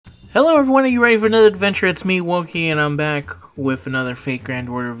Hello everyone, are you ready for another adventure? It's me, Wokey, and I'm back with another Fate Grand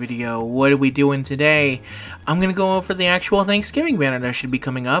Order video. What are we doing today? I'm going to go over the actual Thanksgiving banner that should be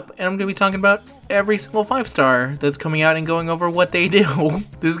coming up, and I'm going to be talking about every single 5-star that's coming out and going over what they do.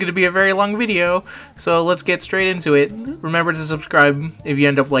 This is going to be a very long video, so let's get straight into it. Remember to subscribe if you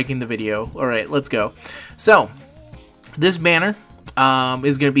end up liking the video. Alright, let's go. So, this banner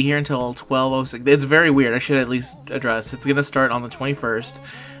is going to be here until 12:06. It's very weird, I should at least address. It's going to start on the 21st.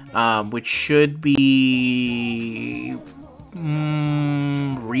 Which should be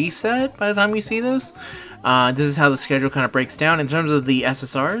reset by the time you see this. This is how the schedule kind of breaks down. In terms of the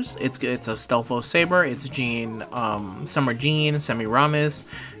SSRs, it's a Stelfo Saber, it's Jean, Summer Jean, Semiramis,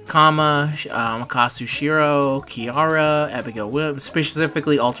 Kama, Makasu Shiro, Kiara, Abigail Williams,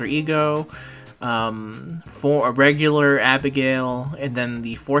 specifically Alter Ego, for a regular Abigail, and then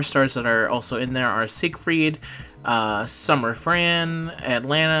the 4 stars that are also in there are Siegfried, Summer Fran,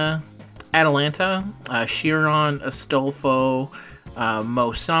 Atalanta, Chiron, Astolfo,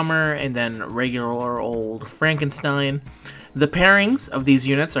 Mo Summer, and then regular old Frankenstein. The pairings of these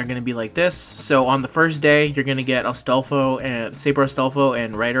units are going to be like this. So on the first day, you're going to get Astolfo and Saber Astolfo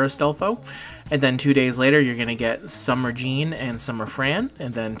and Rider Astolfo. And then 2 days later, you're going to get Summer Jean and Summer Fran.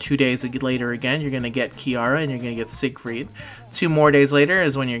 And then 2 days later again, you're going to get Kiara and you're going to get Siegfried. 2 more days later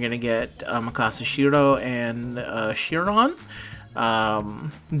is when you're going to get Makasu Shiro and Chiron.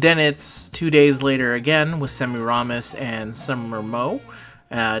 Then it's 2 days later again with Semiramis and Summer Mo.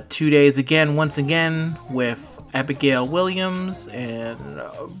 2 days again, once again, with Abigail Williams and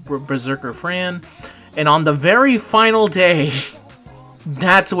Berserker Fran. And on the very final day,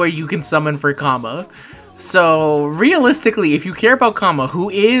 that's where you can summon for Kama. So, realistically, if you care about Kama, who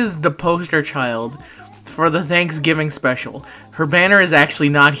is the poster child for the Thanksgiving special, her banner is actually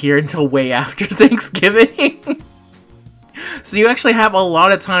not here until way after Thanksgiving. So you actually have a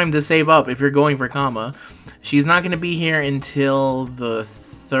lot of time to save up if you're going for Kama. She's not going to be here until the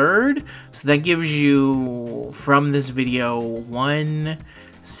 3rd, so that gives you, from this video, 1,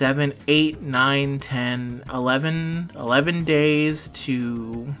 7, 8, 9, 10, 11 days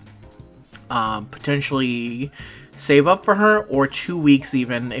to potentially save up for her, or 2 weeks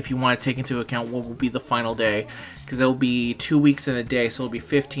even, if you want to take into account what will be the final day, because it'll be 2 weeks in a day, so it'll be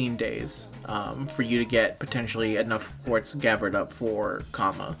 15 days for you to get potentially enough quartz gathered up for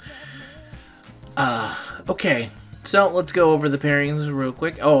Kama. Okay, so let's go over the pairings real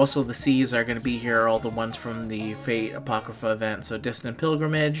quick. Oh, also the C's are going to be here, all the ones from the Fate Apocrypha event. So Distant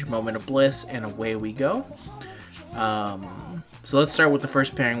Pilgrimage, Moment of Bliss, and away we go. So let's start with the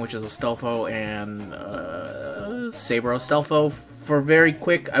first pairing, which is Astolfo and Saber Astolfo. For very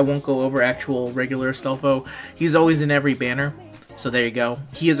quick, I won't go over actual regular Astolfo. He's always in every banner, so there you go.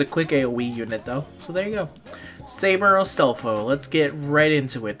 He is a quick AoE unit though, so there you go. Saber Astolfo, let's get right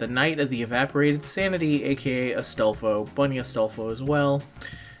into it. The Knight of the Evaporated Sanity, aka Astolfo, Bunny Astolfo as well.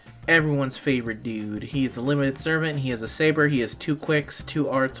 Everyone's favorite dude. He is a limited servant, he has a saber, he has 2 quicks, 2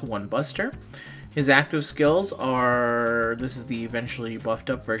 arts, 1 buster. His active skills are, this is the eventually buffed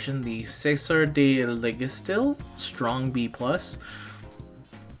up version, the Cesar de Legistil, Strong B+.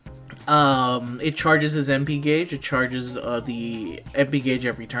 It charges his MP gauge, it charges the MP gauge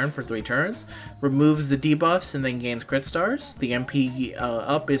every turn for 3 turns, removes the debuffs and then gains crit stars. The MP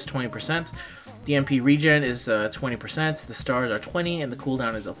up is 20%, the MP regen is 20%, the stars are 20, and the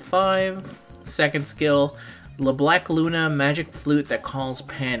cooldown is a 5. Second skill, La Black Luna Magic Flute that calls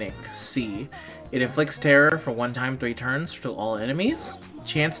Panic, C. It inflicts terror for 1 time 3 turns to all enemies.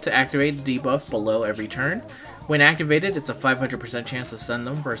 Chance to activate the debuff below every turn. When activated, it's a 500% chance to stun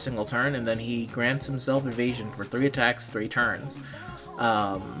them for a single turn, and then he grants himself evasion for 3 attacks, 3 turns.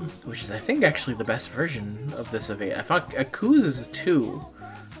 Which is, I think, actually the best version of this evasion. I thought Aku's is 2.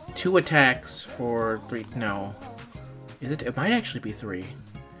 2 attacks for 3. No. Is it? It might actually be 3.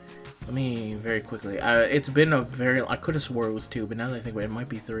 Let me very quickly. It's been a very. I could have swore it was 2, but now that I think about it, it might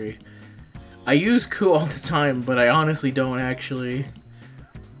be 3. I use Ku all the time, but I honestly don't actually.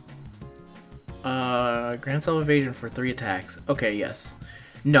 Grand Self Evasion for 3 attacks. Okay, yes.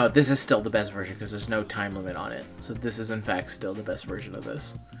 No, this is still the best version because there's no time limit on it. So this is in fact still the best version of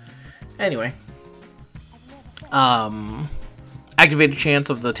this. Anyway. Activated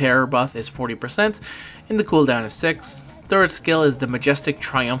chance of the terror buff is 40%, and the cooldown is 6. Third skill is the Majestic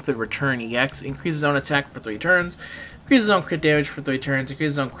Triumphant Return EX. Increases on attack for 3 turns. Increases on crit damage for 3 turns,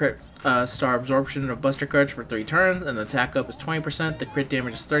 increases on crit star absorption of buster cards for 3 turns, and the attack up is 20%, the crit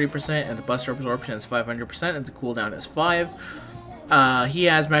damage is 30%, and the buster absorption is 500%, and the cooldown is 5. He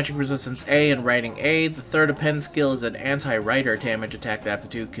has Magic Resistance A and Writing A. The third append skill is an anti-writer damage attack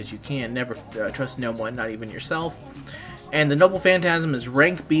aptitude, because you can't never trust no one, not even yourself. And the Noble Phantasm is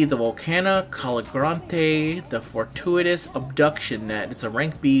rank B, the Volcana Caligrante, the Fortuitous Abduction Net. It's a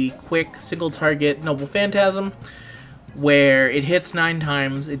rank B, quick, single target Noble Phantasm, where it hits 9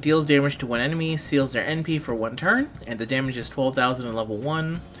 times, it deals damage to one enemy, seals their NP for 1 turn, and the damage is 12,000 in level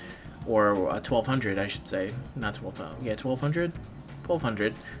 1, or 1,200 I should say, not 12,000, yeah, 1,200?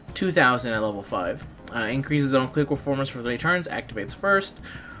 1,200, 2,000 at level 5. Increases on quick performance for 3 turns, activates first.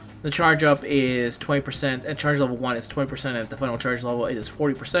 The charge up is 20%, at charge level 1 is 20%, at the final charge level it is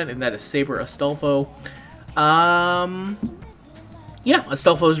 40%, and that is Saber Astolfo. Yeah,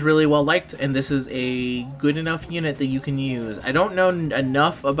 Astolfo is really well liked, and this is a good enough unit that you can use. I don't know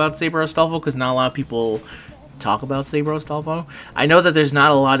enough about Saber Astolfo because not a lot of people talk about Saber Astolfo. I know that there's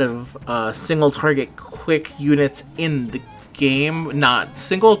not a lot of single target quick units in the game, not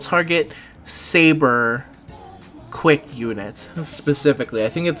single target Saber quick units specifically. I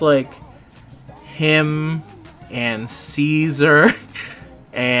think it's like him and Caesar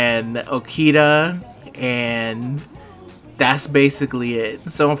and Okita, and that's basically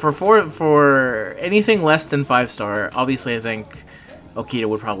it. So for anything less than 5-star, obviously I think Okita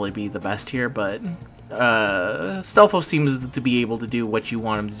would probably be the best here, but Astolfo seems to be able to do what you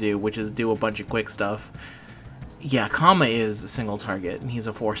want him to do, which is do a bunch of quick stuff. Yeah, Kama is a single target, and he's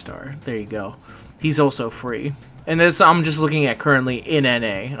a 4-star. There you go. He's also free. And this, I'm just looking at currently in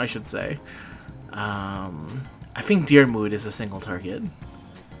NA, I should say. I think Deer Mood is a single target.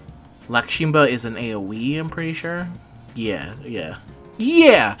 Lakshimba is an AoE, I'm pretty sure. Yeah.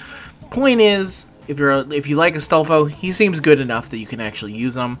 Point is, if you like Astolfo, he seems good enough that you can actually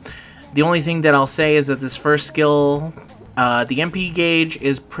use him. The only thing that I'll say is that this first skill, the MP gauge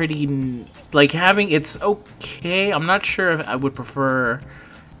is pretty, like, it's okay. I'm not sure if I would prefer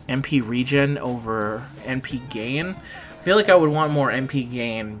MP regen over MP gain. I feel like I would want more MP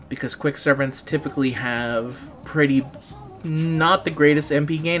gain because quick servants typically have pretty not the greatest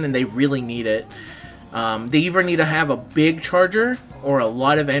MP gain, and they really need it. They either need to have a big charger or a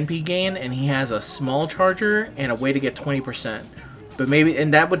lot of NP gain, and he has a small charger and a way to get 20%. But maybe,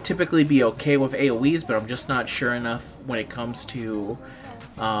 and that would typically be okay with AoEs, but I'm just not sure enough when it comes to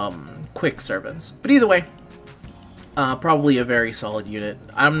quick servants. But either way, probably a very solid unit.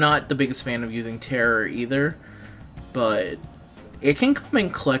 I'm not the biggest fan of using Terror either, but it can come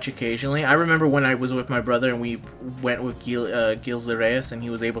in clutch occasionally. I remember when I was with my brother and we went with Gilles de Reyes, and he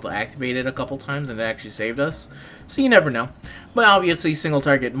was able to activate it a couple times and it actually saved us. So you never know. But obviously single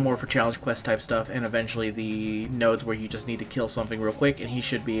target more for challenge quest type stuff, and eventually the nodes where you just need to kill something real quick, and he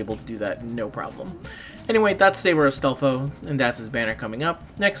should be able to do that no problem. Anyway, that's Saber Astolfo, and that's his banner coming up.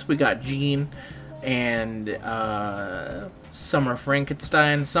 Next we got Jean and Summer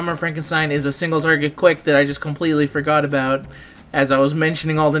Frankenstein. Summer Frankenstein is a single target quick that I just completely forgot about as I was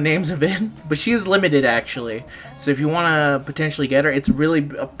mentioning all the names of it, but she is limited actually. So if you want to potentially get her, it's really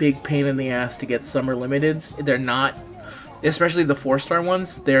a big pain in the ass to get Summer Limiteds. They're not, especially the 4-star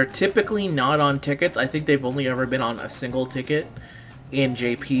ones, they're typically not on tickets. I think they've only ever been on a single ticket in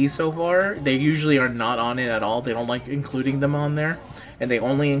JP so far. They usually are not on it at all. They don't like including them on there, and they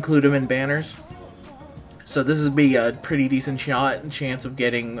only include them in banners. So this would be a pretty decent chance of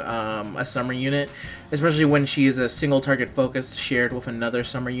getting a summer unit, especially when she is a single target focus shared with another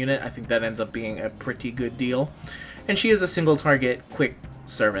summer unit. I think that ends up being a pretty good deal. And she is a single target quick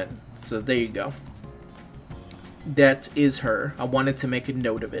servant. So there you go. That is her. I wanted to make a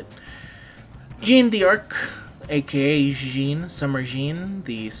note of it. Jean d'Arc, aka Jean, Summer Jean,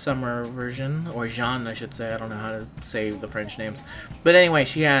 the summer version, or Jean I should say, I don't know how to say the French names. But anyway,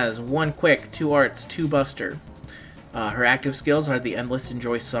 she has 1 quick, 2 arts, 2 buster. Her active skills are the Endless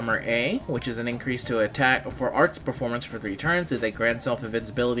Enjoy Summer A, which is an increase to attack for arts performance for 3 turns, and they grant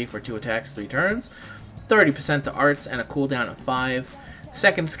self-invincibility for 2 attacks 3 turns, 30% to arts, and a cooldown of 5.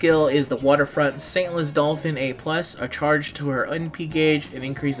 Second skill is the Waterfront Saintless Dolphin A+, a charge to her NP gauge, an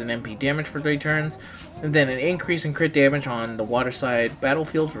increase in MP damage for 3 turns, and then an increase in crit damage on the waterside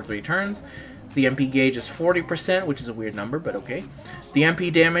battlefield for 3 turns. The MP gauge is 40%, which is a weird number, but okay. The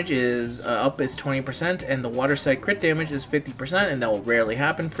MP damage is up is 20%, and the waterside crit damage is 50%, and that will rarely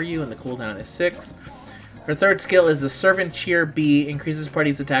happen for you, and the cooldown is 6. Her third skill is the Servant Cheer B, increases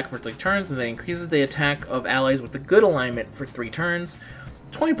party's attack for 3 turns, and then increases the attack of allies with a good alignment for 3 turns.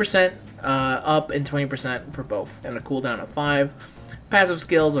 20% up and 20% for both, and a cooldown of 5. Passive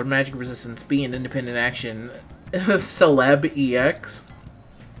skills are Magic Resistance B and Independent Action Celeb EX.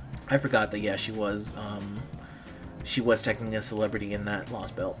 I forgot that, yeah, she was technically a celebrity in that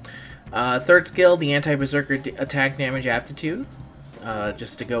Lost Belt. Third skill, the Anti-Berserker Attack Damage Aptitude,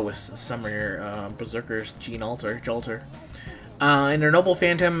 just to go with Summer Berserker's Gene Jolter. And her noble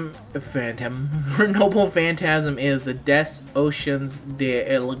her noble phantasm is the Des Oceans de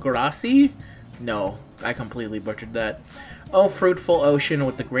El Graci. No, I completely butchered that. Oh, fruitful ocean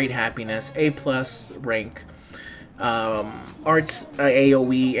with the great happiness, A+ rank. Arts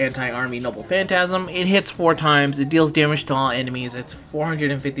AoE anti-army noble phantasm. It hits 4 times. It deals damage to all enemies. It's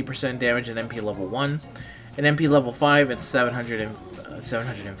 450% damage at MP level 1. At MP level 5, it's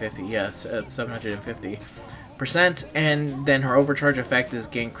 750. Yes, it's 750%. And then her overcharge effect is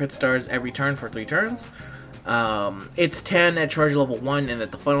gain crit stars every turn for 3 turns. It's 10 at charge level 1, and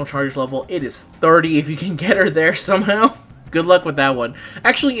at the final charge level, it is 30 if you can get her there somehow. Good luck with that one.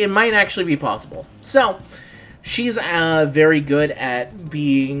 Actually, it might actually be possible. So, she's very good at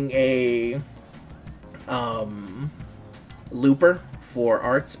being a looper for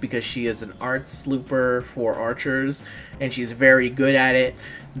arts, because she is an arts looper for archers, and she's very good at it.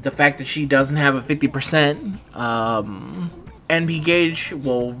 The fact that she doesn't have a 50% NP gauge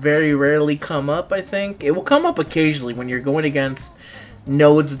will very rarely come up, I think. It will come up occasionally when you're going against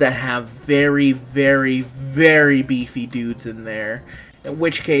nodes that have very, very, very beefy dudes in there. In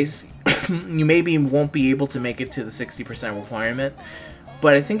which case, you maybe won't be able to make it to the 60% requirement.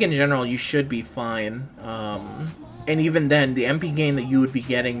 But I think in general, you should be fine. And even then, the MP gain that you would be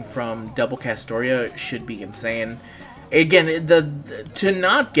getting from double Castoria should be insane. Again, to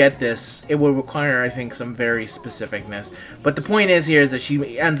not get this, it will require, I think, some very specificness. But the point is here is that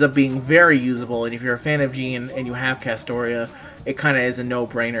she ends up being very usable, and if you're a fan of Jean and you have Castoria, it kind of is a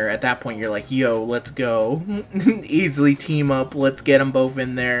no-brainer. At that point, you're like, yo, let's go. Easily team up, let's get them both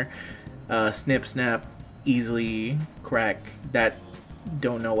in there. Snip, snap, easily crack. That,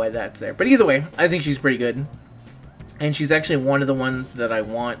 don't know why that's there. But either way, I think she's pretty good. And she's actually one of the ones that I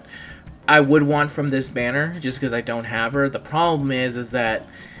would want from this banner, just because I don't have her. The problem is that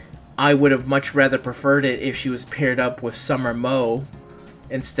I would have much rather preferred it if she was paired up with Summer Mo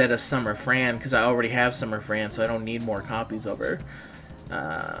instead of Summer Fran, because I already have Summer Fran, so I don't need more copies of her.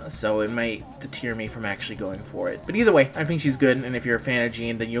 So it might deter me from actually going for it. But either way, I think she's good, and if you're a fan of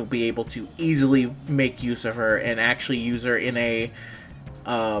Jean, then you'll be able to easily make use of her and actually use her in a...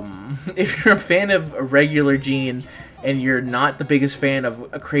 if you're a fan of a regular Jean, and you're not the biggest fan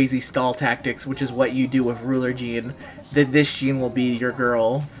of a crazy stall tactics, which is what you do with Ruler Jean, then this Jean will be your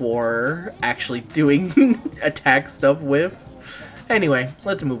girl for actually doing attack stuff with. Anyway,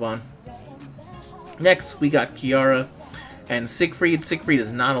 let's move on. Next, we got Kiara and Siegfried. Siegfried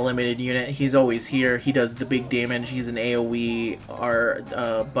is not a limited unit. He's always here. He does the big damage. He's an AoE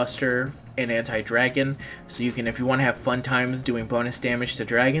buster and anti-dragon. So you can, if you want to have fun times doing bonus damage to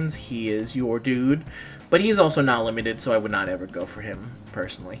dragons, he is your dude. But he's also not limited, so I would not ever go for him,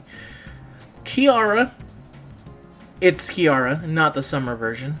 personally. Kiara. It's Kiara, not the summer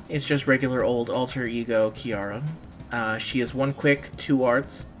version. It's just regular old alter ego Kiara. She is 1 quick, 2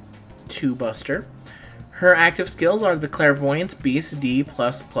 arts, 2 buster. Her active skills are the Clairvoyance Beast D+++.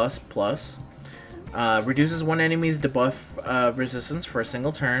 Reduces one enemy's debuff resistance for a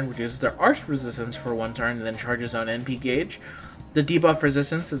single turn. Reduces their arch resistance for 1 turn, and then charges on NP gauge. The debuff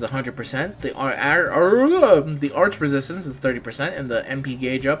resistance is 100%, the arch resistance is 30%, and the MP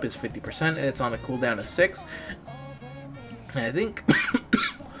gauge up is 50%, and it's on a cooldown of 6. And I think...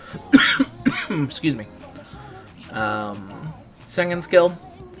 excuse me. Second skill,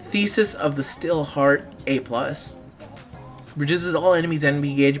 Thesis of the Still Heart A+. Reduces all enemies'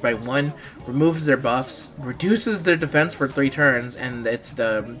 NP gauge by 1, removes their buffs, reduces their defense for 3 turns, and their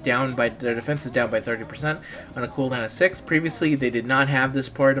defense is down by 30% on a cooldown of 6. Previously, they did not have this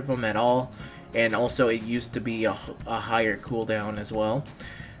part of them at all, and also it used to be a higher cooldown as well.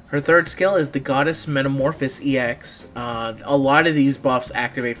 Her third skill is the Goddess Metamorphosis EX. A lot of these buffs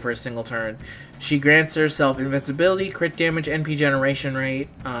activate for a single turn. She grants herself invincibility, crit damage, NP generation rate,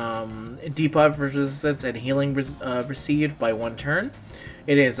 debuff resistance, and healing received by 1 turn.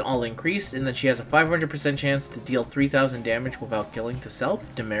 It is all increased, and then she has a 500% chance to deal 3,000 damage without killing to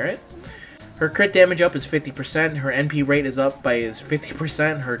self, demerit. Her crit damage up is 50%, her NP rate is up by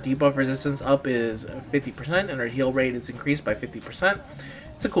 50%, her debuff resistance up is 50%, and her heal rate is increased by 50%.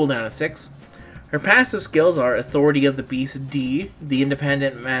 It's a cooldown of 6. Her passive skills are Authority of the Beast D, the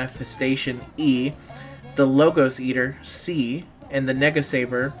Independent Manifestation E, the Logos Eater C, and the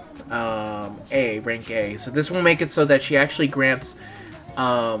Negasaver A, rank A. So this will make it so that she actually grants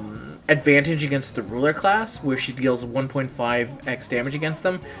advantage against the Ruler class, where she deals 1.5x damage against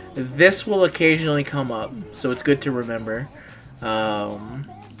them. This will occasionally come up, so it's good to remember.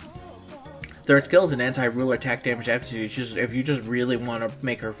 Third skill is an anti-ruler attack damage aptitude. If you just really want to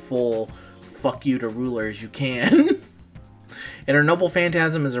make her full fuck you to rulers, you can. And her Noble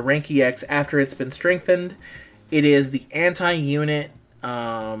Phantasm is a rank EX after it's been strengthened. It is the anti-unit,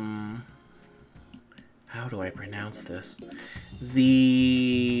 how do I pronounce this?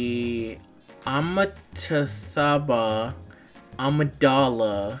 The Amatathaba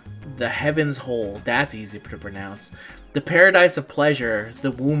Amidala, the Heaven's Hole. That's easy to pronounce. The Paradise of Pleasure,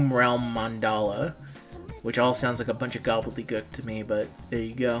 the Womb Realm Mandala, which all sounds like a bunch of gobbledygook to me, but there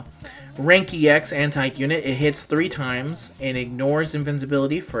you go. Rank EX anti-unit. It hits 3 times and ignores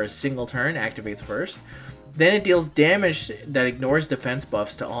invincibility for a single turn. Activates first. Then it deals damage that ignores defense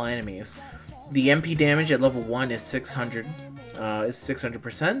buffs to all enemies. The MP damage at level 1 is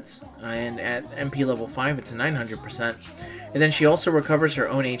 600%, and at MP level 5 it's 900%. And then she also recovers her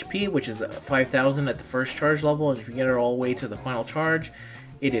own HP, which is 5,000 at the first charge level, and if you get her all the way to the final charge,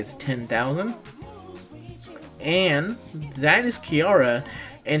 it is 10,000. And that is Kiara,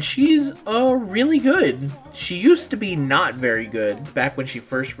 and she's really good. She used to be not very good back when she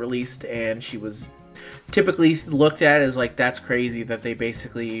first released, and she was typically looked at as like, that's crazy that they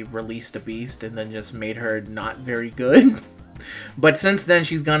basically released a beast and then just made her not very good. But since then,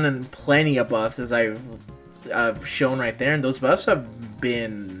 she's gotten plenty of buffs, as I've shown right there, and those buffs have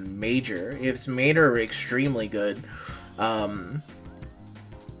been major. It's made her extremely good.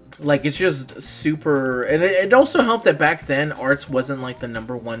 Like, it's just super... And it also helped that back then, arts wasn't like the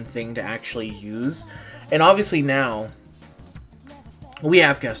 #1 thing to actually use. And obviously now, we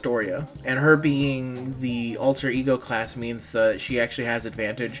have Castoria, and her being the alter ego class means that she actually has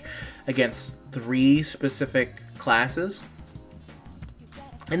advantage against 3 specific classes.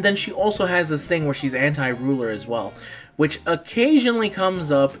 And then she also has this thing where she's anti-ruler as well, which occasionally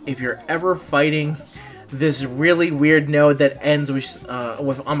comes up if you're ever fighting this really weird node that ends with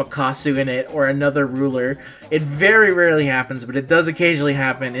Amakasu in it, or another ruler. It very rarely happens, but it does occasionally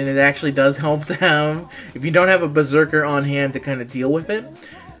happen, and it actually does help to have, if you don't have a Berserker on hand to kind of deal with it,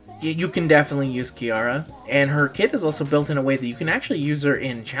 you can definitely use Kiara. And her kit is also built in a way that you can actually use her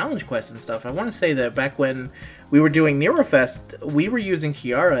in challenge quests and stuff. I want to say that back when we were doing Nerofest, we were using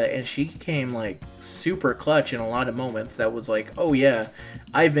Kiara, and she came like super clutch in a lot of moments. That was like, oh yeah,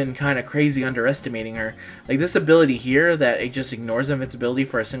 I've been kind of crazy underestimating her. Like this ability here that it just ignores invincibility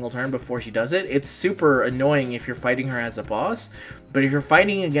for a single turn before she does it, it's super annoying if you're fighting her as a boss. But if you're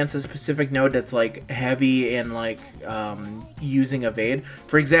fighting against a specific node that's like heavy in like using evade,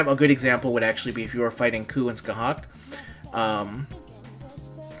 for example, a good example would actually be if you were fighting Ku and Skahak.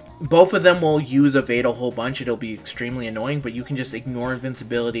 Both of them will use evade a whole bunch. It'll be extremely annoying, but you can just ignore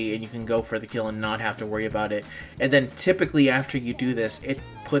invincibility and you can go for the kill and not have to worry about it. And then typically after you do this, it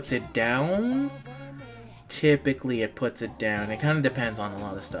puts it down. Typically it puts it down. It kind of depends on a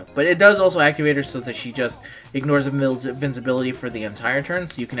lot of stuff. But it does also activate her so that she just ignores invincibility for the entire turn.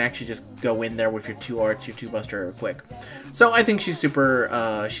 So you can actually just go in there with your 2 arts, your 2 buster quick. So I think she's super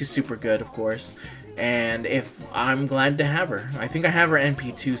good, of course. And I'm glad to have her. I think I have her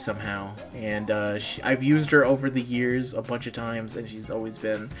NP2 somehow, and I've used her over the years a bunch of times, and she's always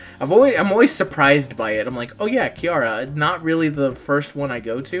been. I'm always surprised by it. I'm like, oh yeah, Kiara, not really the first one I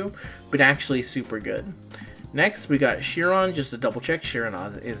go to, but actually super good. Next, we got Shiron. Just to double check, Shiron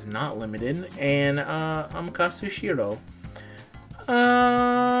is not limited, and Amakasu Shiro.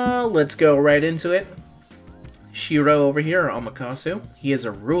 Let's go right into it. Shiro over here, Amakasu. He is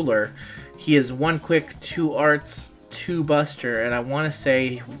a ruler. He is 1 quick, 2 arts, 2 buster, and I want to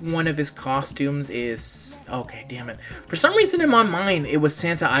say one of his costumes is... Okay, damn it. For some reason in my mind, it was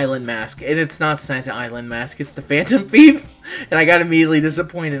Santa Island Mask, and it's not Santa Island Mask, it's the Phantom Thief, and I got immediately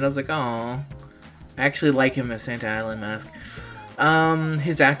disappointed. I was like, oh, I actually like him as Santa Island Mask.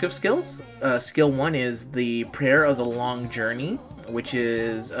 His active skills, skill 1 is the Prayer of the Long Journey, which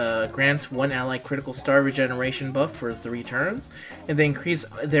is grants 1 ally critical star regeneration buff for 3 turns, and they increase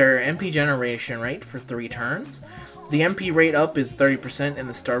their MP generation rate for 3 turns. The MP rate up is 30%, and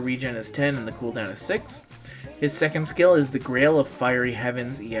the star regen is 10, and the cooldown is 6. His second skill is the Grail of Fiery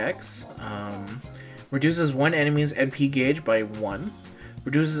Heavens EX. Reduces 1 enemy's MP gauge by 1.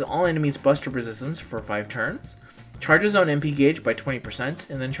 Reduces all enemies' buster resistance for 5 turns. Charges own MP gauge by 20%,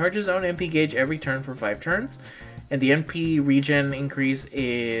 and then charges own MP gauge every turn for 5 turns. And the MP regen increase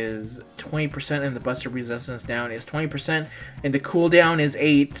is 20%, and the buster resistance down is 20%, and the cooldown is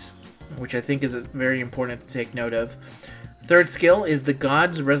 8, which I think is very important to take note of. Third skill is the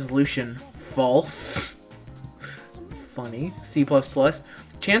God's Resolution False. Funny. C++.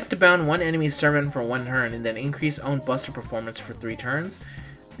 Chance to bound 1 enemy servant for 1 turn, and then increase own buster performance for 3 turns.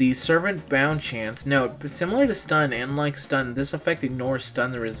 The servant bound chance, note, similar to stun and like stun, this effect ignores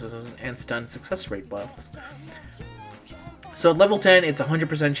stun resistance and stun success rate buffs. So at level 10, it's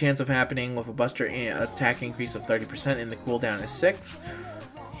 100% chance of happening with a buster attack increase of 30%, and the cooldown is 6.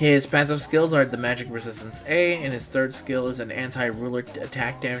 His passive skills are the Magic Resistance A, and his third skill is an anti-ruler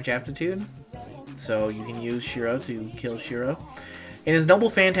attack damage aptitude. So you can use Shiro to kill Shiro. And his Noble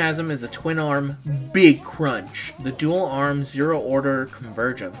Phantasm is a Twin Arm Big Crunch. The Dual Arm Zero Order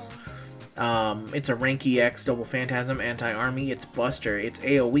Convergence. It's a rank EX Double Phantasm anti-army. It's Buster. It's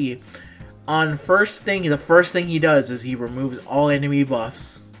AoE. On the first thing he does is he removes all enemy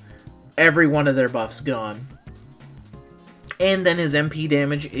buffs. Every one of their buffs gone. And then his MP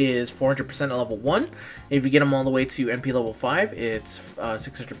damage is 400% at level 1. If you get him all the way to MP level 5, it's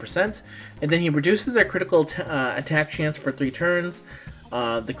 600%. And then he reduces their critical attack chance for 3 turns.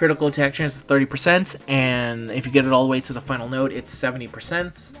 The critical attack chance is 30%, and if you get it all the way to the final node, it's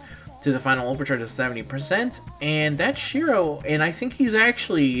 70%. To the final overcharge is 70%. And that's Shiro, and I think he's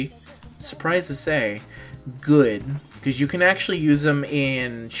actually, surprised to say, good. Because you can actually use him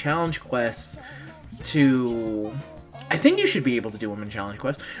in challenge quests to... I think you should be able to do them in challenge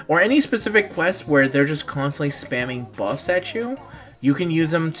quests. Or any specific quests where they're just constantly spamming buffs at you. You can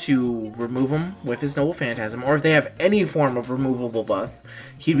use them to remove them with his Noble Phantasm. Or if they have any form of removable buff,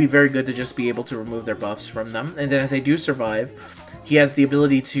 he'd be very good to just be able to remove their buffs from them. And then if they do survive, he has the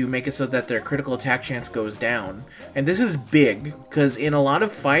ability to make it so that their critical attack chance goes down. And this is big, because in a lot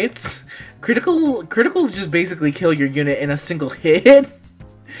of fights, criticals just basically kill your unit in a single hit.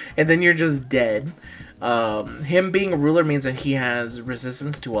 And then you're just dead. Him being a ruler means that he has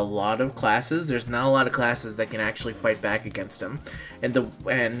resistance to a lot of classes. There's not a lot of classes that can actually fight back against him.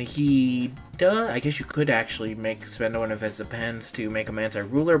 And he does, I guess you could actually spend one of his depends to make him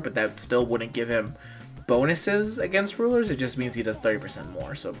anti-ruler, but that still wouldn't give him bonuses against rulers. It just means he does 30%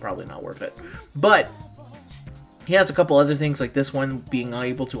 more, so probably not worth it. But he has a couple other things, like this one, being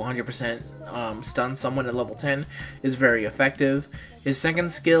able to 100% stun someone at level 10 is very effective. His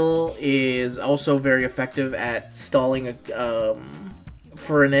second skill is also very effective at stalling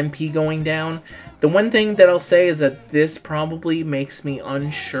for an MP going down. The one thing that I'll say is that this probably makes me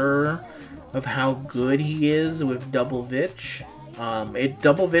unsure of how good he is with Double Vitch.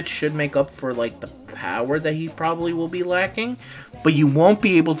 Double Vitch should make up for like the power that he probably will be lacking, but you won't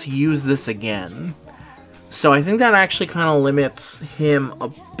be able to use this again. So I think that actually kind of limits him a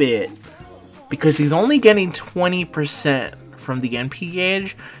bit, because he's only getting 20% from the NP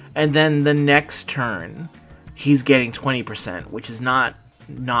gauge, and then the next turn he's getting 20%, which is not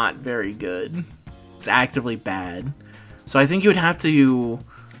very good. It's actively bad. So I think you would have to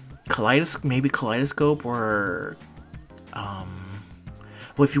maybe Kaleidoscope, or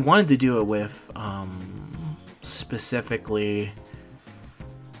well, if you wanted to do it with specifically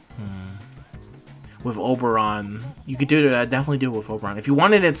with Oberon, you could do it. Definitely do it with Oberon. If you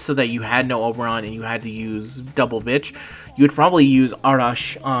wanted it so that you had no Oberon and you had to use Double Vitch, you would probably use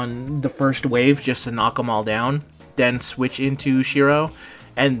Arash on the first wave just to knock them all down, then switch into Shiro,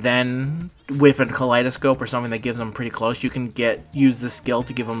 and then with a Kaleidoscope or something that gives them pretty close, you can use the skill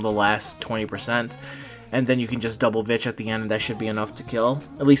to give them the last 20%, and then you can just Double Vitch at the end, and that should be enough to kill,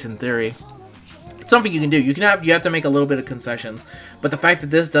 at least in theory. It's something you can do. You have to make a little bit of concessions, but the fact that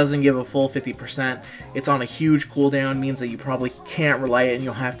this doesn't give a full 50%, it's on a huge cooldown, means that you probably can't rely it, and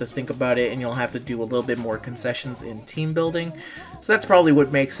you'll have to think about it, and you'll have to do a little bit more concessions in team building. So that's probably what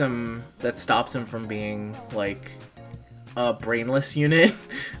stops him from being like a brainless unit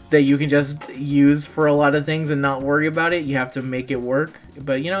that you can just use for a lot of things and not worry about it. You have to make it work.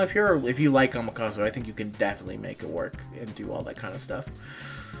 But you know, if you like Omakazu, I think you can definitely make it work and do all that kind of stuff.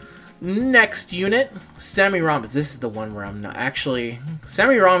 Next unit, Semiramis. This is the one where I'm not... Actually,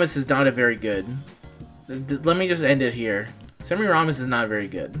 Semiramis is not a very good... Let me just end it here. Semiramis is not very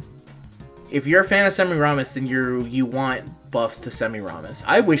good. If you're a fan of Semiramis, then you want buffs to Semiramis.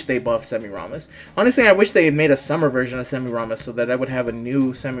 I wish they buffed Semiramis. Honestly, I wish they had made a summer version of Semiramis so that I would have a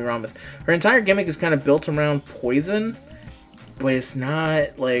new Semiramis. Her entire gimmick is kind of built around poison, but it's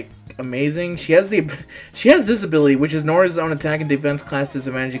not, like, amazing. She has this ability, which is Nora's own attack and defense class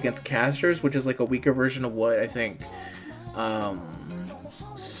disadvantage against casters, which is like a weaker version of what I think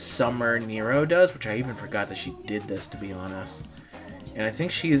Summer Nero does, which I even forgot that she did this, to be honest. And I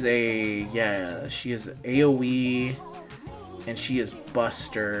think she is she is AoE, and she is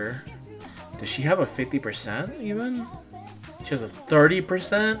Buster. Does she have a 50% even? She has a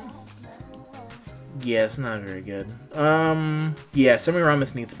 30%? Yeah, it's not very good. Yeah,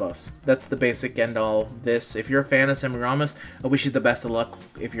 Semiramis needs buffs. That's the basic end all of this. If you're a fan of Semiramis, I wish you the best of luck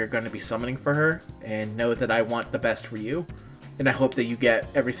if you're going to be summoning for her. And know that I want the best for you. And I hope that you get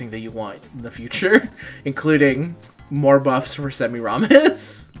everything that you want in the future, including more buffs for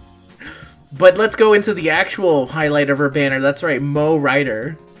Semiramis. But let's go into the actual highlight of her banner. That's right, Mo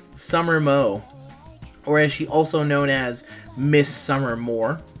Rider. Summer Mo. Or as she also known as Miss Summer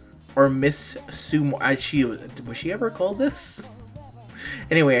Moore. or Miss Sumo. Was she ever called this?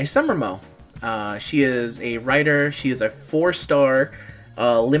 Anyway, Summer Mo. She is a writer. She is a 4-star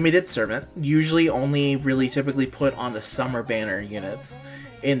limited servant, usually only really typically put on the summer banner units.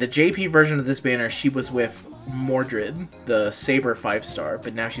 In the JP version of this banner, she was with Mordred, the Saber 5-star,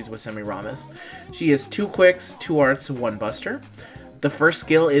 but now she's with Semiramis. She has 2 quicks, 2 arts, 1 buster. The first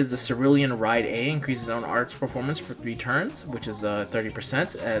skill is the Cerulean Ride A, increases on arts performance for 3 turns, which is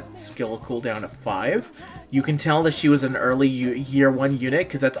 30% at skill cooldown of 5. You can tell that she was an early year 1 unit,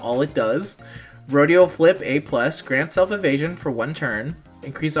 because that's all it does. Rodeo Flip A+, grants self-evasion for 1 turn,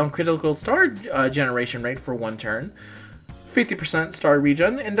 increase on critical star generation rate for 1 turn, 50% star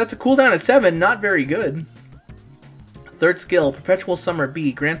regen, and that's a cooldown of 7, not very good. Third skill, Perpetual Summer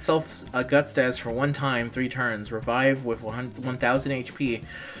B, grants self gut stats for 1 time, 3 turns, revive with 1000 HP,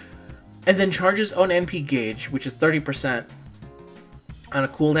 and then charges own NP gauge, which is 30% on a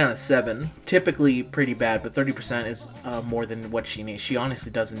cooldown of 7. Typically pretty bad, but 30% is more than what she needs. She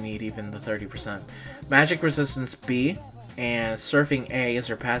honestly doesn't need even the 30%. Magic Resistance B, and Surfing A is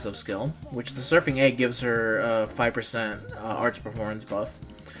her passive skill, which the Surfing A gives her 5% arts performance buff.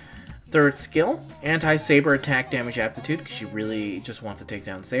 Third skill, Anti-Saber Attack Damage Aptitude, because she really just wants to take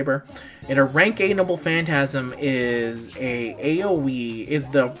down Saber. And her rank A Noble Phantasm is a AoE, is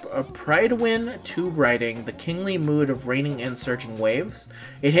the Pridewind Tube Riding, the Kingly Mood of Raining and Surging Waves.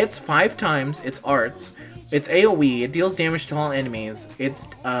 It hits 5 times its arts. It's AoE, it deals damage to all enemies. It's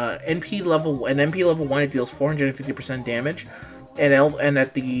NP level 1, it deals 450% damage. And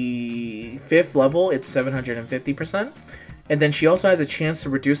at the 5th level, it's 750%. And then she also has a chance to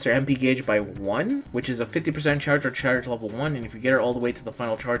reduce her MP gauge by 1, which is a 50% charge or charge level 1, and if you get her all the way to the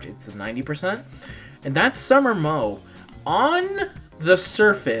final charge, it's a 90%. And that's Summer Mo. On the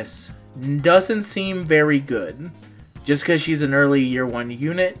surface, doesn't seem very good, just because she's an early year 1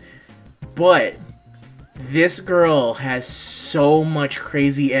 unit, but this girl has so much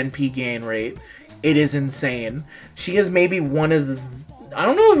crazy NP gain rate. It is insane. She is maybe one of the... I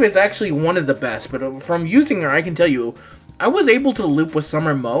don't know if it's actually one of the best, but from using her, I can tell you, I was able to loop with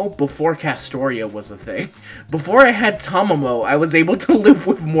Summer Mo before Castoria was a thing. Before I had Tamamo, I was able to loop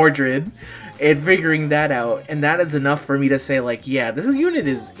with Mordred and figuring that out. And that is enough for me to say, like, yeah, this unit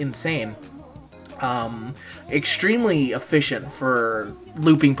is insane. Extremely efficient for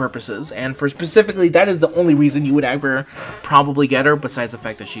looping purposes. And for specifically, that is the only reason you would ever probably get her, besides the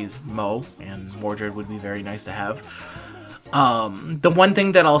fact that she's Mo, and Mordred would be very nice to have. The one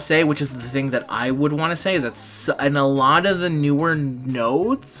thing that I'll say, which is the thing that I would want to say, is that in a lot of the newer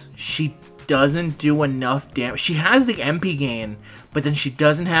nodes, she doesn't do enough damage. She has the MP gain, but then she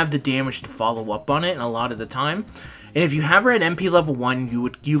doesn't have the damage to follow up on it a lot of the time. And if you have her at MP level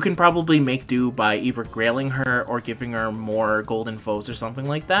 1, you can probably make do by either grailing her or giving her more golden foes or something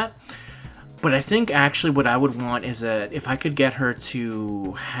like that. But I think actually what I would want is that if I could get her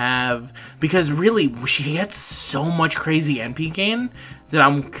to have... Because really, she gets so much crazy NP gain that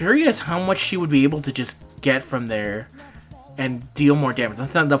I'm curious how much she would be able to just get from there and deal more damage.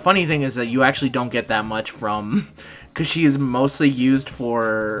 The funny thing is that you actually don't get that much from... Because she is mostly used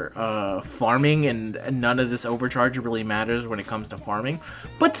for farming, and none of this overcharge really matters when it comes to farming.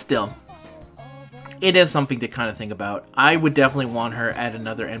 But still... It is something to kind of think about. I would definitely want her at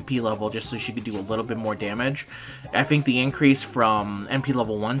another MP level just so she could do a little bit more damage. I think the increase from MP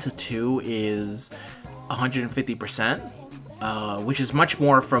level 1 to 2 is 150%, which is much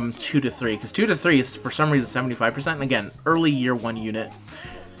more from 2 to 3, because 2 to 3 is for some reason 75%, and again, early year 1 unit.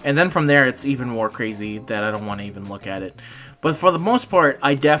 And then from there, it's even more crazy that I don't want to even look at it. But for the most part,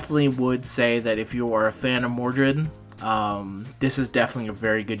 I definitely would say that if you are a fan of Mordred, this is definitely a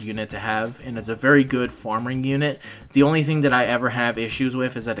very good unit to have, and it's a very good farming unit. The only thing that I ever have issues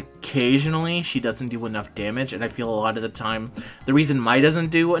with is that occasionally she doesn't do enough damage, and I feel a lot of the time the reason Mai doesn't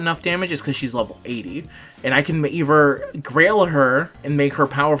do enough damage is because she's level 80. And I can either grail her and make her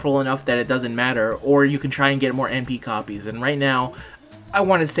powerful enough that it doesn't matter, or you can try and get more NP copies. And right now, I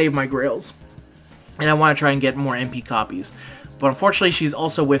want to save my grails, and I want to try and get more NP copies. But unfortunately, she's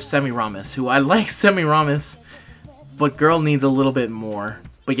also with Semiramis, who I like Semiramis, but girl needs a little bit more.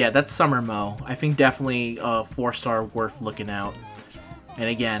 But yeah, that's Summer Mo. I think definitely a 4-star worth looking out. And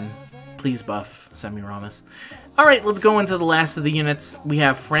again, please buff Semiramis. Alright, let's go into the last of the units. We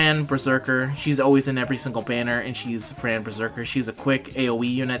have Fran Berserker. She's always in every single banner, and she's Fran Berserker. She's a quick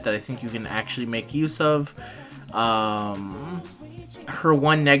AoE unit that I think you can actually make use of. Her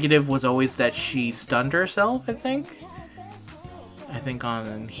one negative was always that she stunned herself, I think. I think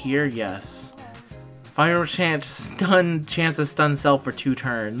on here, yes. 5% chance to stun self for 2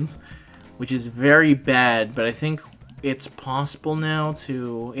 turns, which is very bad, but I think it's possible now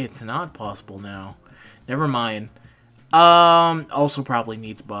to... It's not possible now. Never mind. Also probably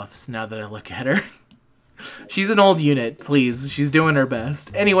needs buffs, now that I look at her. She's an old unit, please. She's doing her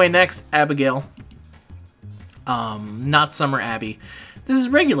best. Anyway, next, Abigail. Not Summer Abby. This is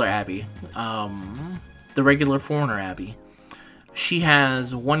regular Abby. The regular foreigner Abby. She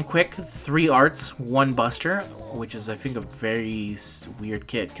has 1 quick, 3 arts, 1 buster, which is, I think, a very weird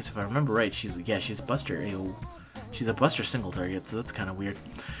kit, because if I remember right, she's a buster. Ew. She's a buster single target, so that's kind of weird.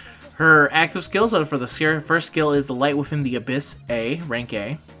 Her active skills for the first skill is the Light Within the Abyss A, rank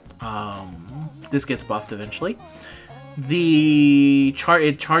A. This gets buffed eventually. It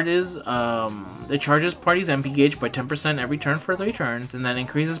charges party's MP gauge by 10% every turn for 3 turns, and then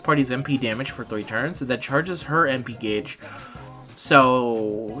increases party's MP damage for 3 turns, and that charges her MP gauge.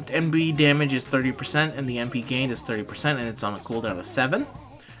 So, MP damage is 30%, and the MP gain is 30%, and it's on a cooldown of 7.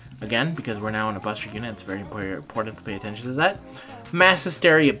 Again, because we're now in a buster unit, it's very important to pay attention to that. Mass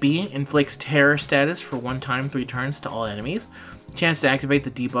Hysteria B inflicts terror status for 1 time 3 turns to all enemies. Chance to activate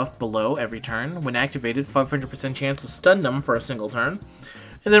the debuff below every turn. When activated, 500% chance to stun them for a single turn.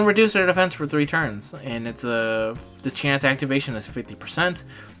 And then reduce their defense for 3 turns. And it's the chance activation is 50%,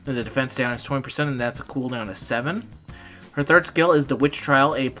 and the defense down is 20%, and that's a cooldown of 7. Her third skill is the Witch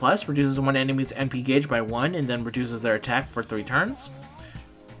Trial A+, reduces one enemy's MP gauge by 1, and then reduces their attack for 3 turns.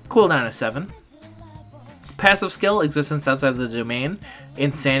 Cooldown is 7. Passive skill, existence outside of the domain,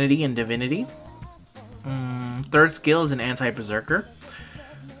 Insanity and Divinity. Third skill is an Anti-Berserker.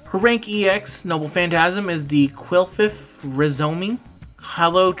 Her rank EX, Noble Phantasm, is the Quilfif Rhizomi,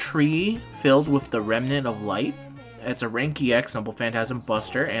 hollow tree filled with the Remnant of Light. It's a rank EX Noble Phantasm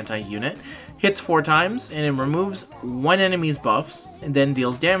Buster anti-unit. Hits 4 times, and it removes 1 enemy's buffs, and then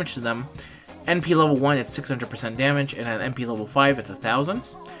deals damage to them. NP level 1, it's 600% damage, and at NP level 5, it's 1000.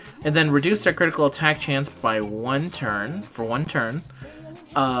 And then reduce their critical attack chance by 1 turn, for 1 turn.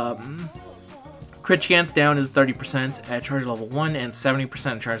 Crit chance down is 30% at charge level 1, and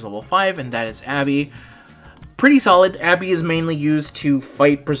 70% at charge level 5, and that is Abby. Pretty solid. Abby is mainly used to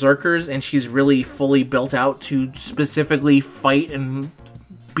fight berserkers, and she's really fully built out to specifically fight and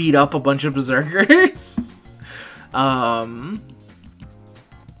beat up a bunch of berserkers.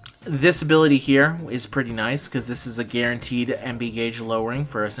 This ability here is pretty nice, because this is a guaranteed MP gauge lowering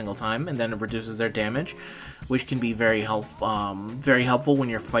for a single time, and then it reduces their damage, which can be very helpful when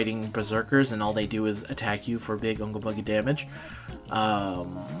you're fighting berserkers, and all they do is attack you for big Unga Bunga damage.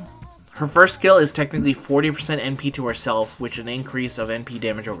 Her first skill is technically 40% NP to herself, which is an increase of NP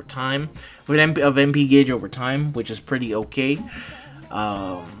damage over time, of MP gauge over time, which is pretty okay.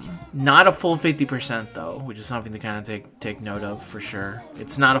 Not a full 50% though, which is something to kind of take note of for sure.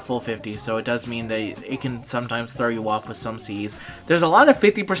 It's not a full 50, so it does mean that it can sometimes throw you off with some CEs. There's a lot of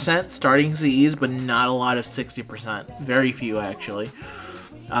 50% starting CEs, but not a lot of 60%. Very few actually.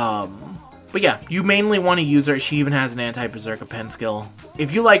 But yeah, you mainly want to use her. She even has an anti-berserker pen skill.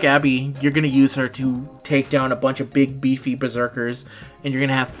 If you like Abby, you're going to use her to take down a bunch of big beefy berserkers, and you're going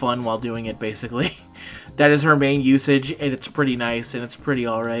to have fun while doing it basically. That is her main usage, and it's pretty nice, and it's pretty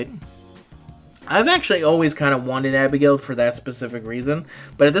alright. I've actually always kind of wanted Abigail for that specific reason,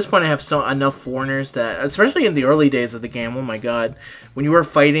 but at this point I have enough foreigners that, especially in the early days of the game, oh my god, when you were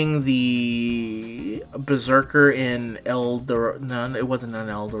fighting the Berserker in no, it wasn't in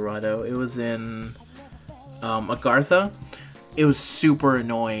El Dorado, it was in Agartha. It was super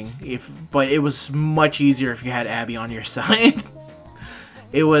annoying, but it was much easier if you had Abby on your side.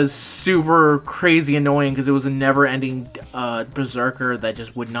 It was super crazy annoying because it was a never-ending berserker that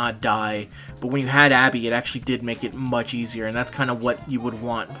just would not die. But when you had Abby, it actually did make it much easier, and that's kind of what you would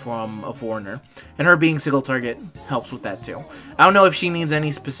want from a foreigner. And her being single target helps with that too. I don't know if she needs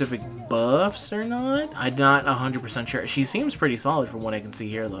any specific buffs or not. I'm not 100% sure. She seems pretty solid from what I can see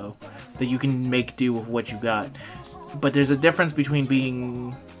here, though. That you can make do with what you got. But there's a difference between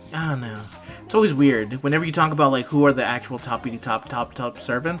being... I don't know. It's always weird. Whenever you talk about like who are the actual top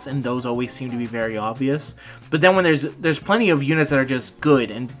servants, and those always seem to be very obvious. But then when there's plenty of units that are just good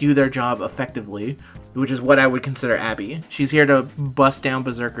and do their job effectively, which is what I would consider Abby. She's here to bust down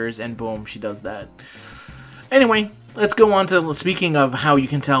berserkers, and boom, she does that. Anyway, let's go on to speaking of how you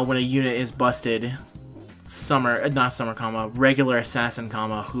can tell when a unit is busted. Regular assassin,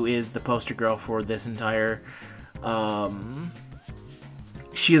 who is the poster girl for this entire.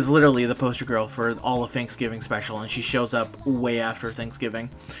 She is literally the poster girl for all of Thanksgiving special, and she shows up way after Thanksgiving.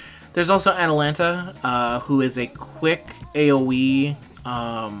 There's also Atalanta, who is a quick AoE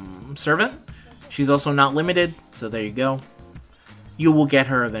servant. She's also not limited, so there you go. You will get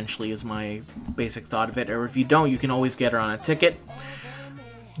her eventually, is my basic thought of it, or if you don't, you can always get her on a ticket.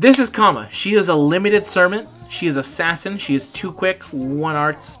 This is Kama. She is a limited servant. She is Assassin. She is 2 quick, 1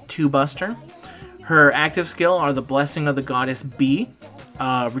 arts, 2 buster. Her active skill are the Blessing of the Goddess B.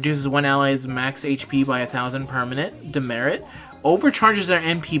 Reduces one ally's max HP by 1,000 permanent demerit. Overcharges their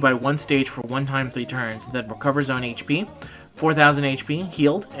MP by 1 stage for 1 time 3 turns. Then recovers own HP. 4,000 HP,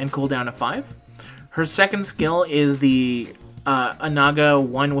 healed, and cooldown of 5. Her second skill is the Anaga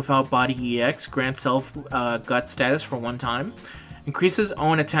 1 without body EX. Grants self gut status for 1 time. Increases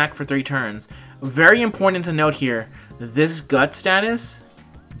own attack for 3 turns. Very important to note here, this gut status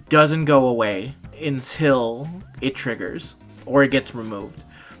doesn't go away until it triggers or it gets removed.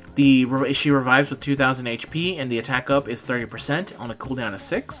 She revives with 2,000 HP and the attack up is 30% on a cooldown of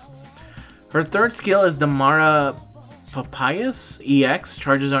 6. Her third skill is the Mara Papayas EX.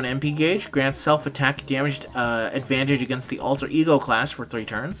 Charges on MP gauge. Grants self-attack damage advantage against the alter ego class for 3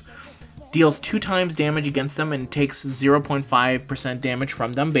 turns. Deals 2 times damage against them and takes 0.5% damage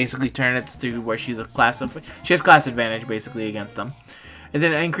from them. Basically turn it to where she has class advantage basically against them. And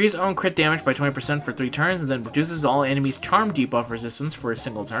then increase own crit damage by 20% for 3 turns, and then reduces all enemies' charm debuff resistance for a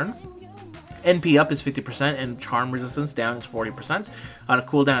single turn. NP up is 50% and charm resistance down is 40% on a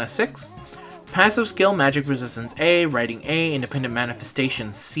cooldown of 6. Passive skill, Magic Resistance A, Writing A, Independent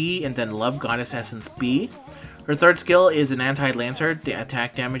Manifestation C, and then Love Goddess Essence B. Her third skill is an Anti-Lancer,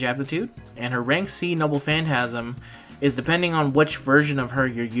 attack damage aptitude, and her rank C Noble Phantasm is, depending on which version of her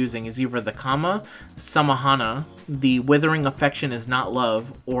you're using, is either the Kama Samahana, the Withering Affection is not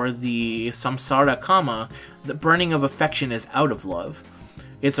love, or the Samsara Kama, the Burning of Affection is out of love.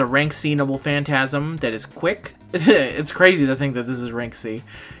 It's a rank C Noble Phantasm that is quick. It's crazy to think that this is rank C.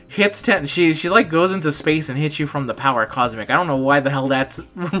 Hits 10. She like goes into space and hits you from the power cosmic. I don't know why the hell that's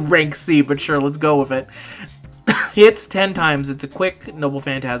rank C, but sure, let's go with it. Hits 10 times. It's a quick Noble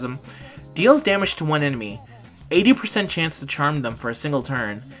Phantasm. Deals damage to one enemy. 80% chance to charm them for a single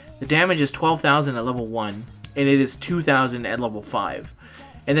turn. The damage is 12,000 at level 1, and it is 2,000 at level 5.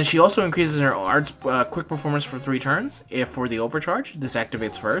 And then she also increases her art's quick performance for 3 turns. If for the overcharge, this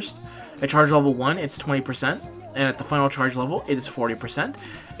activates first. At charge level 1, it's 20%, and at the final charge level, it is 40%.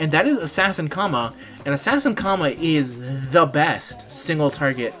 And that is Assassin Kama, and Assassin Kama is the best single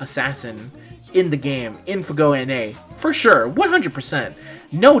target assassin in the game, in FGO NA, for sure, 100%,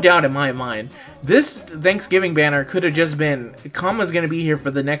 no doubt in my mind. This Thanksgiving banner could have just been, Kama's gonna be here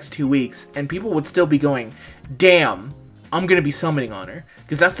for the next 2 weeks, and people would still be going, damn, I'm gonna be summoning on her,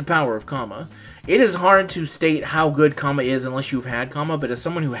 because that's the power of Kama. It is hard to state how good Kama is unless you've had Kama, but as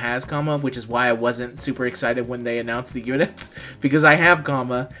someone who has Kama, which is why I wasn't super excited when they announced the units, because I have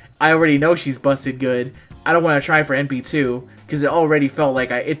Kama, I already know she's busted good. I don't want to try for NP2, because it already felt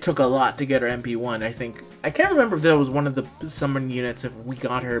like it took a lot to get her NP1, I think. I can't remember if that was one of the summon units, if we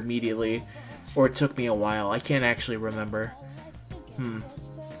got her immediately, or it took me a while. I can't actually remember.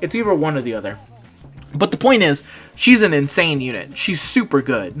 It's either one or the other. But the point is, she's an insane unit. She's super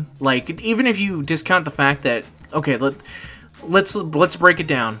good. Like, even if you discount the fact that, okay, let's break it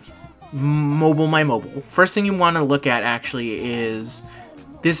down. Mobile, my mobile. First thing you want to look at, actually, is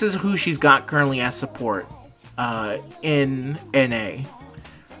this is who she's got currently as support in NA.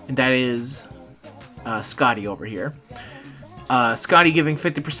 And that is Scotty over here. Scotty giving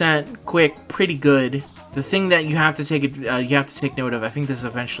 50%, quick, pretty good. The thing that you have to take note of, I think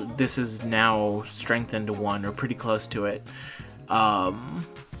this is now strengthened to 1 or pretty close to it.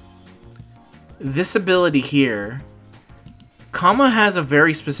 This ability here, Kama has a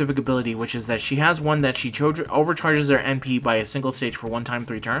very specific ability, which is that she has one that she overcharges their NP by a single stage for 1 time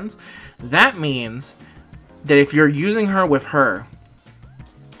 3 turns. That means that if you're using her with her,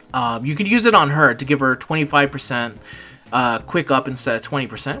 you could use it on her to give her 25% quick up instead of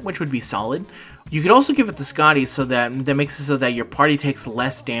 20%, which would be solid. You could also give it to Scotty so that makes it so that your party takes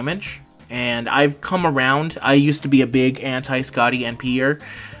less damage. And I've come around. I used to be a big anti-Scotty NP'er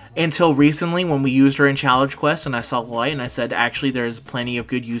until recently when we used her in Challenge Quest and I saw light and I said, actually, there's plenty of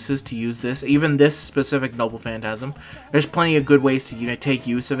good uses to use this. Even this specific Noble Phantasm. There's plenty of good ways to take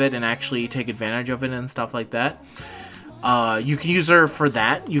use of it and actually take advantage of it and stuff like that. You can use her for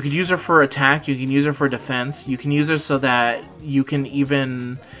that. You could use her for attack. You can use her for defense. You can use her so that you can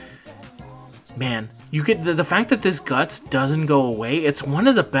even... Man, you could... The fact that this Guts doesn't go away, it's one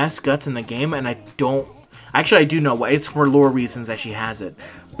of the best Guts in the game, and I don't... Actually, I do know why. It's for lore reasons that she has it.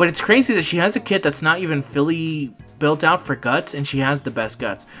 But it's crazy that she has a kit that's not even fully built out for Guts, and she has the best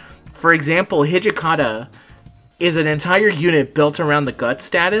Guts. For example, Hijikata is an entire unit built around the Guts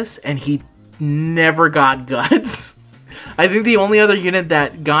status, and he never got Guts. I think the only other unit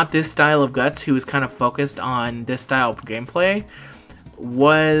that got this style of Guts, who was kind of focused on this style of gameplay,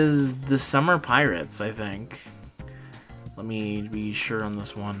 was the Summer Pirates, I think. Let me be sure on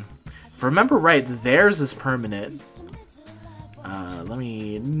this one. If I remember right, theirs is permanent. Let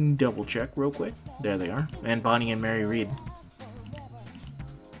me double check real quick. There they are. And Bonnie and Mary Reed.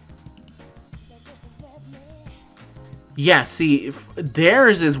 Yeah, see,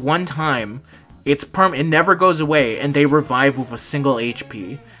 theirs is one time. It's it never goes away, and they revive with a single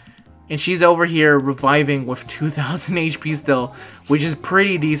HP. And she's over here reviving with 2,000 HP still, which is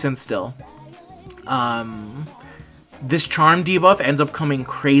pretty decent still. This charm debuff ends up coming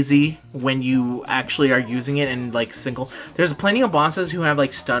crazy when you actually are using it in, like, single... There's plenty of bosses who have,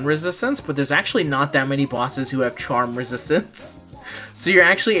 like, stun resistance, but there's actually not that many bosses who have charm resistance. So you're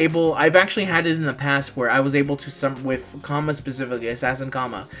actually able... I've actually had it in the past where I was able to, with Kama specifically, Assassin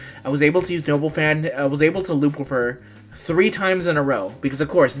Kama, I was able to use Noble Fan... I was able to loop with her 3 times in a row. Because, of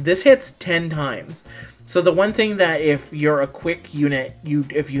course, this hits 10 times. So the one thing that if you're a quick unit,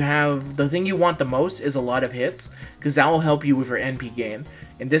 if you have... The thing you want the most is a lot of hits, because that will help you with your NP gain.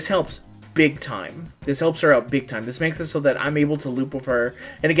 And this helps big time. This helps her out big time. This makes it so that I'm able to loop with her.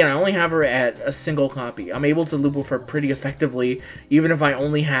 And again, I only have her at a single copy. I'm able to loop with her pretty effectively, even if I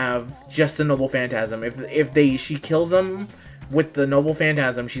only have just the Noble Phantasm. If she kills them with the Noble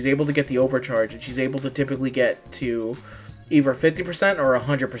Phantasm, she's able to get the overcharge, and she's able to typically get to either 50% or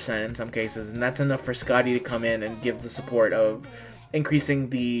 100% in some cases, and that's enough for Scotty to come in and give the support of increasing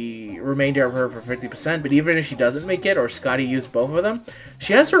the remainder of her for 50%, but even if she doesn't make it, or Scotty used both of them,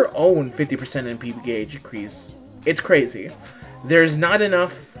 she has her own 50% NP gauge increase. It's crazy. There's not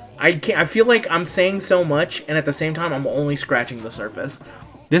enough... I feel like I'm saying so much, and at the same time, I'm only scratching the surface.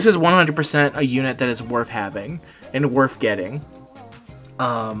 This is 100% a unit that is worth having, and worth getting.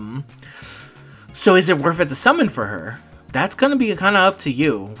 So is it worth it to summon for her? That's going to be kind of up to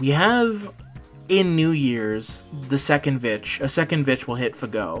you. We have, in New Year's, the second Vich. A second Vich will hit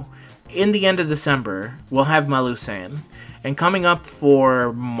FGO. In the end of December, we'll have Malusan. And coming up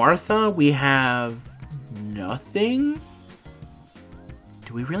for Martha, we have nothing?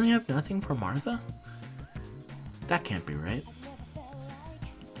 Do we really have nothing for Martha? That can't be right.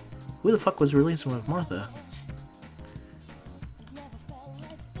 Who the fuck was releasing with Martha?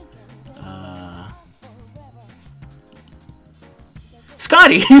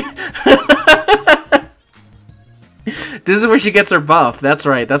 Scotty! This is where she gets her buff. That's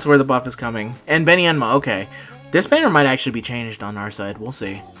right. That's where the buff is coming. And Benny Enma. Okay. This banner might actually be changed on our side. We'll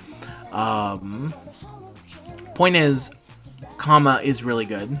see. Point is, Kama is really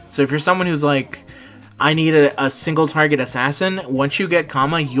good. So if you're someone who's like, I need a single target assassin, once you get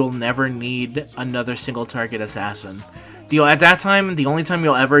Kama, you'll never need another single target assassin. At that time, the only time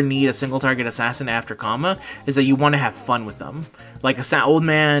you'll ever need a single target assassin after Kama is that you want to have fun with them. Like Old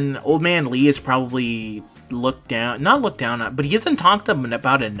Man Lee is probably not looked down at, but he isn't talked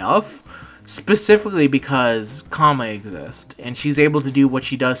about enough, specifically because Kama exists, and she's able to do what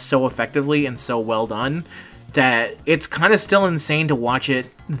she does so effectively and so well done that it's kind of still insane to watch it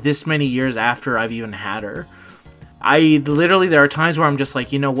this many years after I've even had her. There are times where I'm just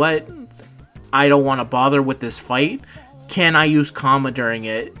like, you know what? I don't want to bother with this fight. Can I use Kama during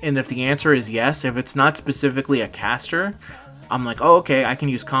it? And if the answer is yes, if it's not specifically a caster, I'm like, oh, okay, I can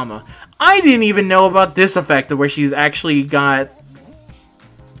use Kama. I didn't even know about this effect where she's actually got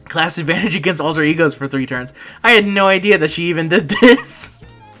class advantage against alter egos for 3 turns. I had no idea that she even did this.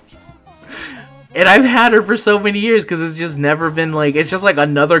 And I've had her for so many years because it's just never been like, it's just like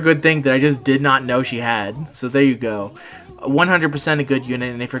another good thing that I just did not know she had. So there you go. 100% a good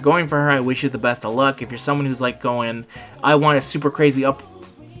unit, and if you're going for her, I wish you the best of luck. If you're someone who's like going, I want a super crazy up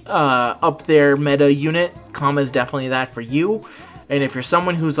there meta unit, Kama is definitely that for you. And if you're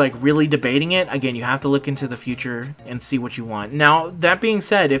someone who's like really debating it, again, you have to look into the future and see what you want. Now, that being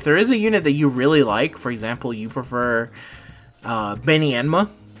said, if there is a unit that you really like, for example, you prefer Benny Enma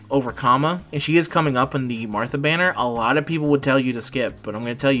over Kama, and she is coming up in the Martha banner, a lot of people would tell you to skip, but I'm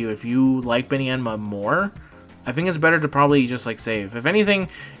going to tell you, if you like Benny Enma more, I think it's better to probably just like save. If anything,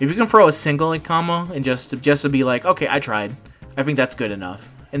 if you can throw a single like Kama and just to be like, okay, I tried, I think that's good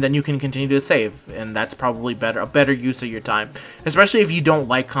enough, and then you can continue to save, and that's probably a better use of your time, especially if you don't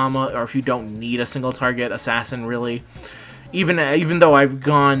like Kama or if you don't need a single target assassin really. Even though I've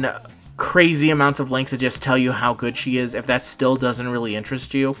gone crazy amounts of length to just tell you how good she is, if that still doesn't really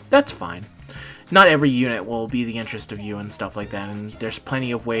interest you, that's fine. Not every unit will be the interest of you and stuff like that, and there's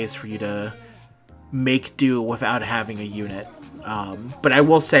plenty of ways for you to make do without having a unit. But I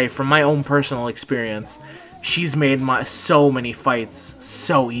will say, from my own personal experience, she's made so many fights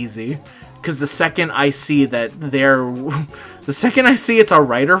so easy. Because the second I see it's a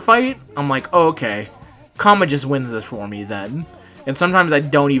Rider fight, I'm like, oh, okay, Kama just wins this for me then. And sometimes I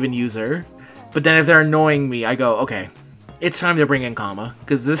don't even use her. But then if they're annoying me, I go, okay, It's time to bring in Kama,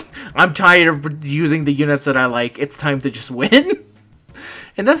 because I'm tired of using the units that I like. It's time to just win.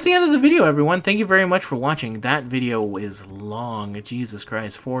 And that's the end of the video, everyone. Thank you very much for watching. That video is long. Jesus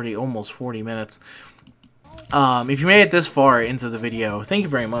Christ, almost 40 minutes. If you made it this far into the video, thank you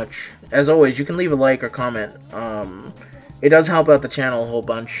very much. As always, you can leave a like or comment. It does help out the channel a whole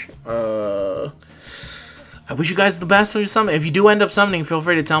bunch. I wish you guys the best or something. If you do end up summoning, feel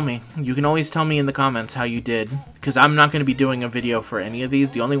free to tell me. You can always tell me in the comments how you did, because I'm not going to be doing a video for any of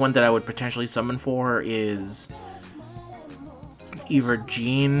these. The only one that I would potentially summon for is either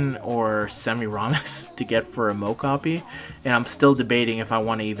Jean or Semiramis to get for a Mo copy, and I'm still debating if I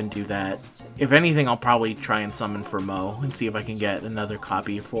want to even do that. If anything, I'll probably try and summon for Mo and see if I can get another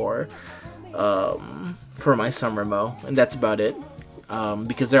copy for my summer Mo, and that's about it.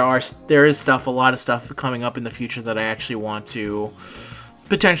 Because there is a lot of stuff coming up in the future that I actually want to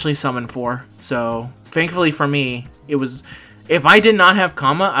potentially summon for. So thankfully for me, if I did not have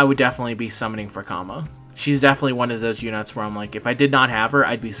Kama, I would definitely be summoning for Kama. She's definitely one of those units where I'm like, if I did not have her,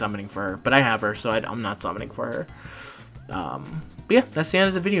 I'd be summoning for her. But I have her, so I'm not summoning for her. But yeah, that's the end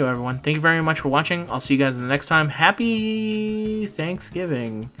of the video, everyone. Thank you very much for watching. I'll see you guys in the next time. Happy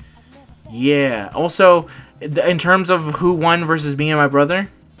Thanksgiving. Yeah. Also, in terms of who won versus me and my brother,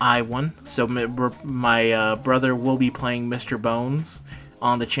 I won. So my brother will be playing Mr. Bones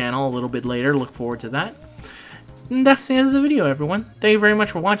on the channel a little bit later. Look forward to that. And that's the end of the video, everyone. Thank you very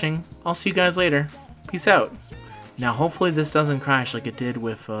much for watching. I'll see you guys later. Peace out. Now, hopefully this doesn't crash like it did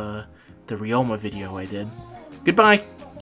with the Ryoma video I did. Goodbye.